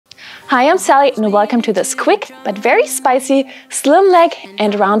Hi, I'm Sally and welcome to this quick but very spicy slim leg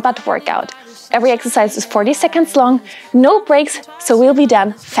and round butt workout. Every exercise is 40 seconds long, no breaks, so we'll be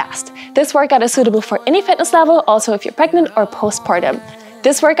done fast. This workout is suitable for any fitness level, also if you're pregnant or postpartum.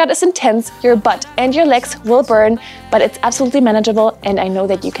 This workout is intense, your butt and your legs will burn, but it's absolutely manageable and I know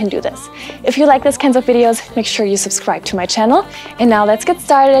that you can do this. If you like these kinds of videos, make sure you subscribe to my channel. And now let's get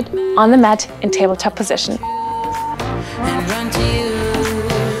started on the mat in tabletop position. And run to you,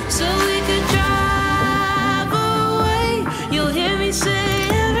 so we could drive away. You'll hear me say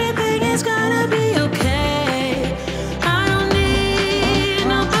everything is gonna be okay. I don't need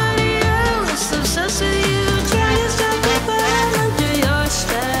nobody else, obsessed with you. Try to stop the burn under your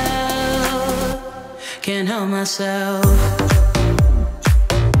spell. Can't help myself.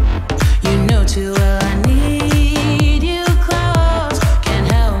 You know too well I need you close. Can't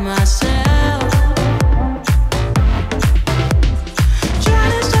help myself.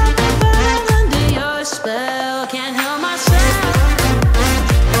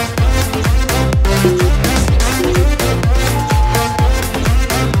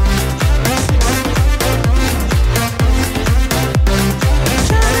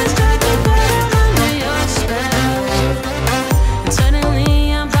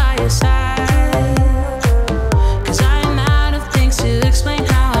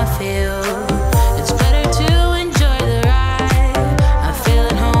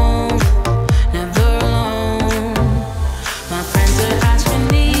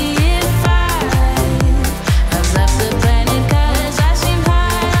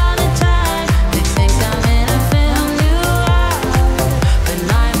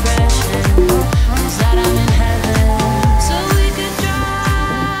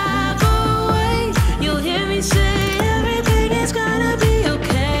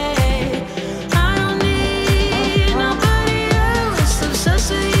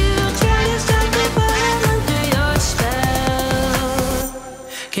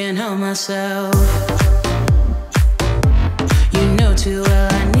 Can't help myself. You know too well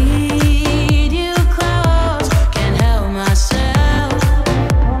I need you close. Can't help myself.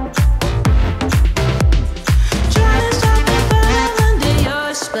 Try to stop the burn under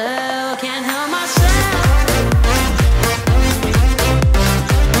your spell. Can't help myself.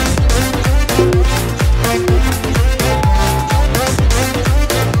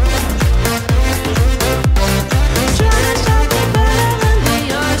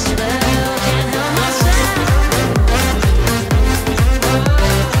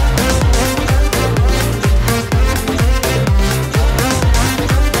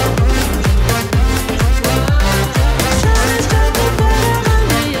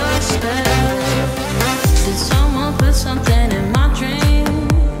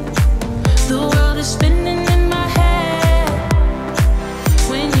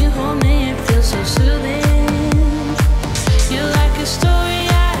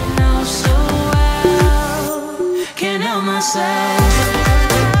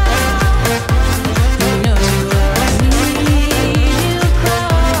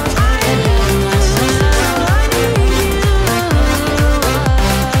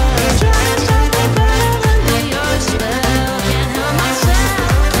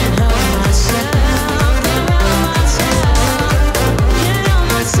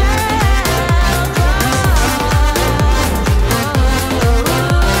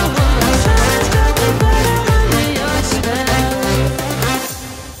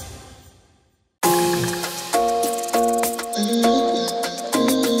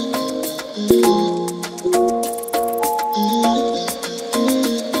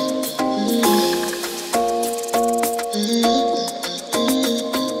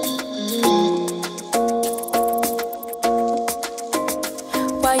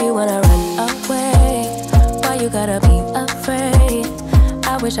 Why you wanna run away? Why you gotta be afraid?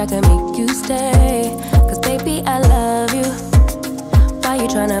 I wish I could make you stay, cause baby I love you. Why you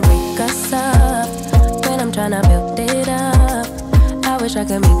tryna break us up when I'm tryna build it up? I wish I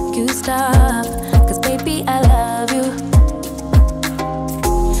could make you stop, cause baby I love you.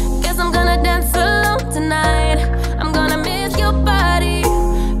 Guess I'm gonna dance alone tonight. I'm gonna miss your body.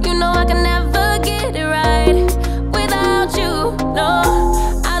 You know I can never get it right without you, no.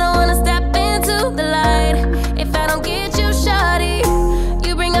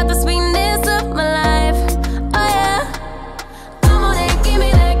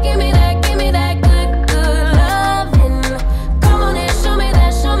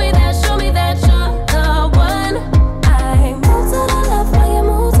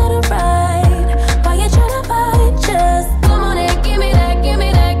 Tryna find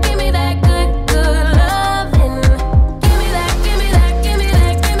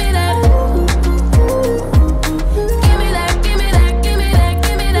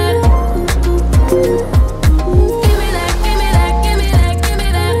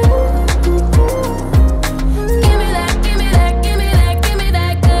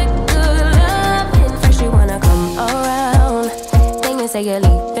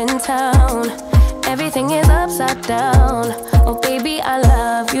down. Oh baby, I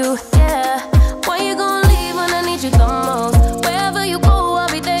love you, yeah. Why you gonna leave when I need you the most? Wherever you go, I'll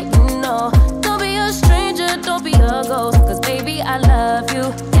be there, you know. Don't be a stranger, don't be a ghost, cause baby, I love you,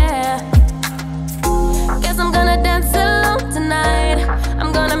 yeah. Guess I'm gonna dance alone tonight.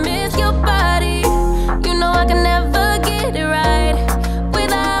 I'm gonna miss your body. You know I can never get it right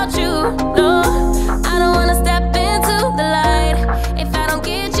without you, no. I don't wanna step into the light if I don't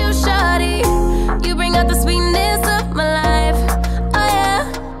get you, shawty. You bring out the sweetness of my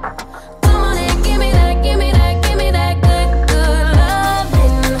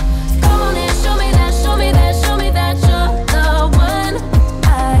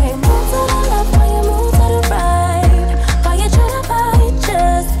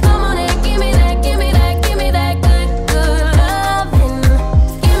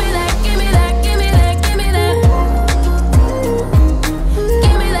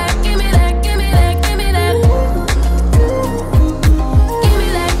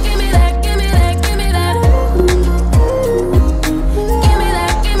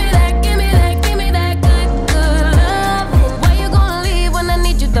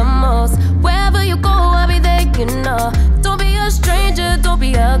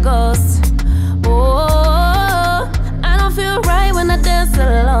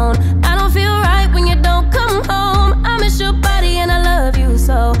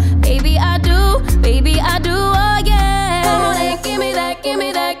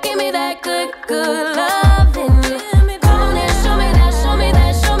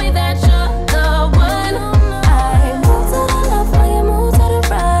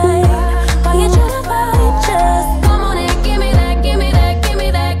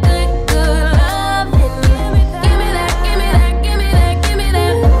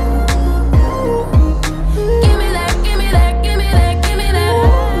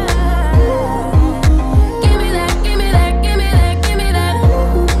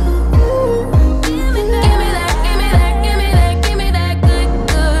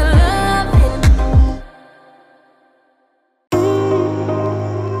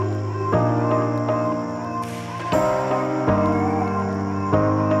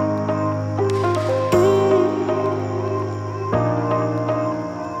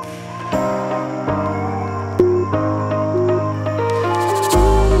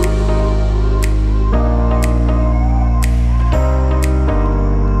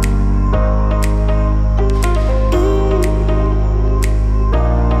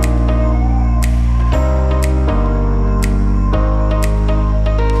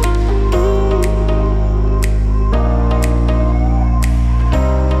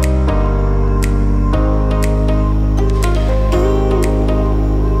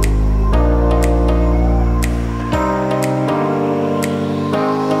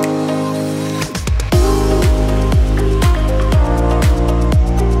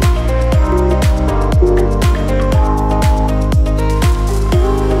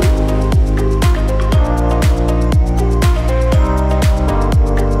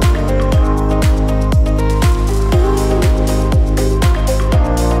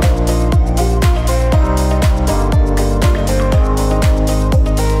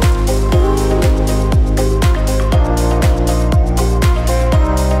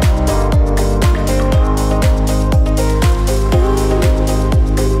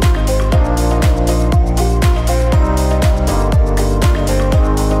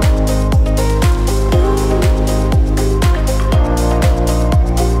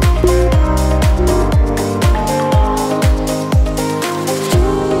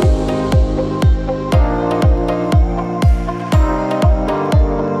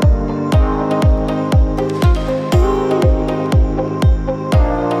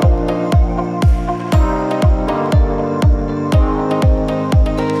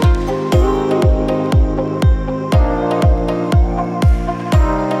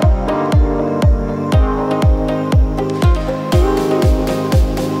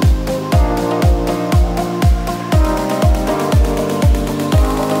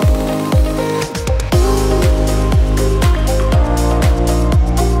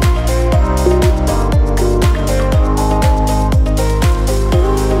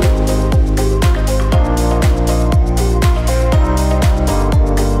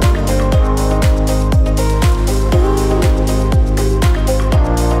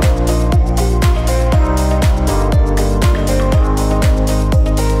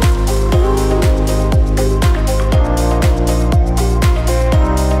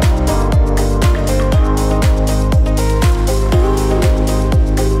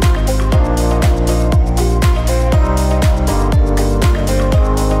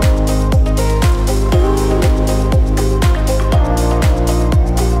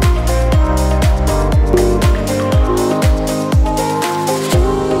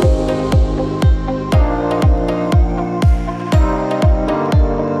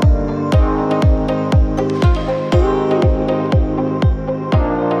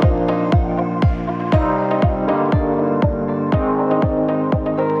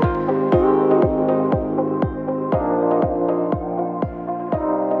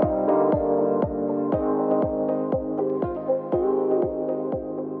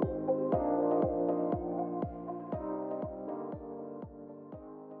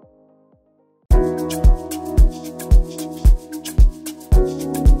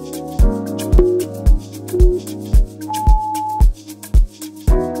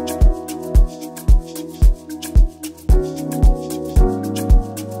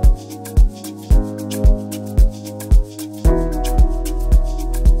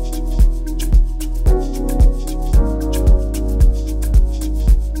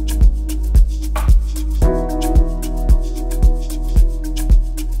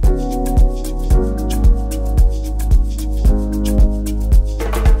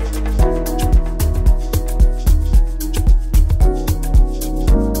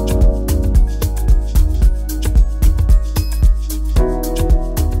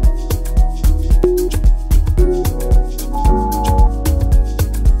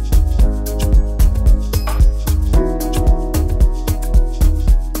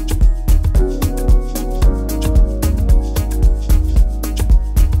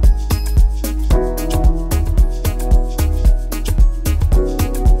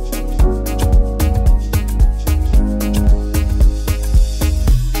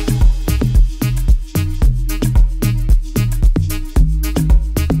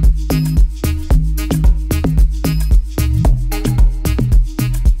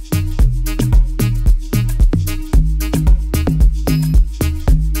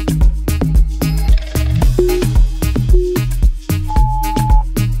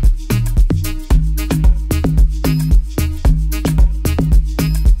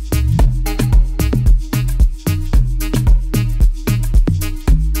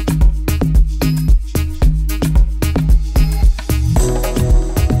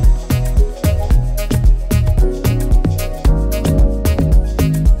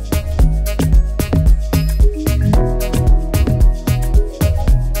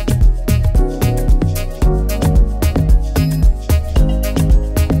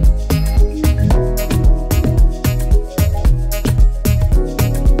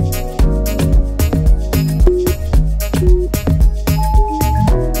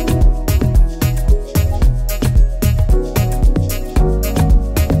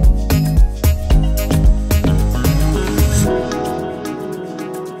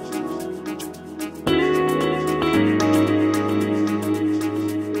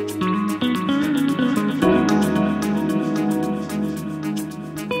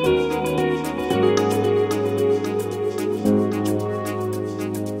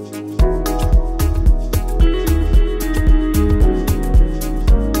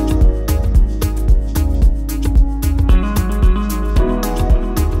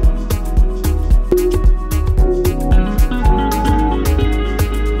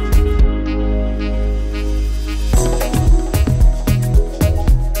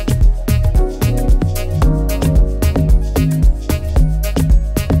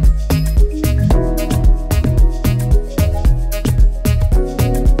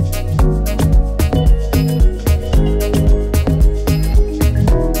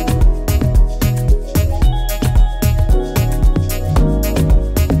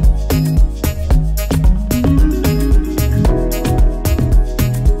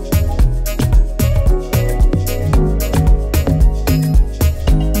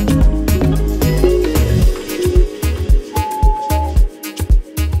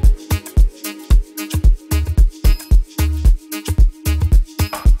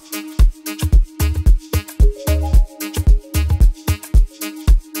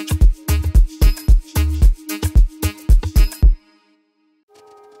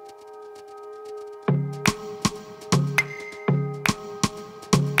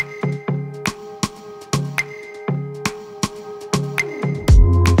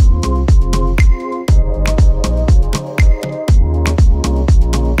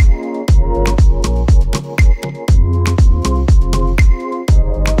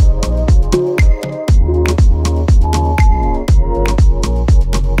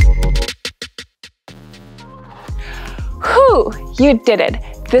You did it.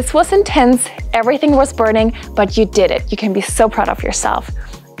 This was intense, everything was burning, but you did it. You can be so proud of yourself.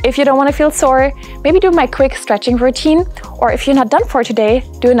 If you don't want to feel sore, maybe do my quick stretching routine, or if you're not done for today,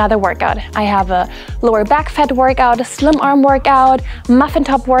 do another workout. I have a lower back fat workout, a slim arm workout, muffin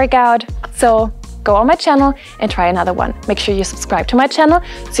top workout. So go on my channel and try another one. Make sure you subscribe to my channel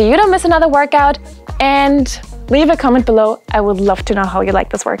so you don't miss another workout, and leave a comment below. I would love to know how you like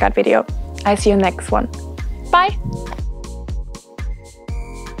this workout video. I see you in the next one. Bye.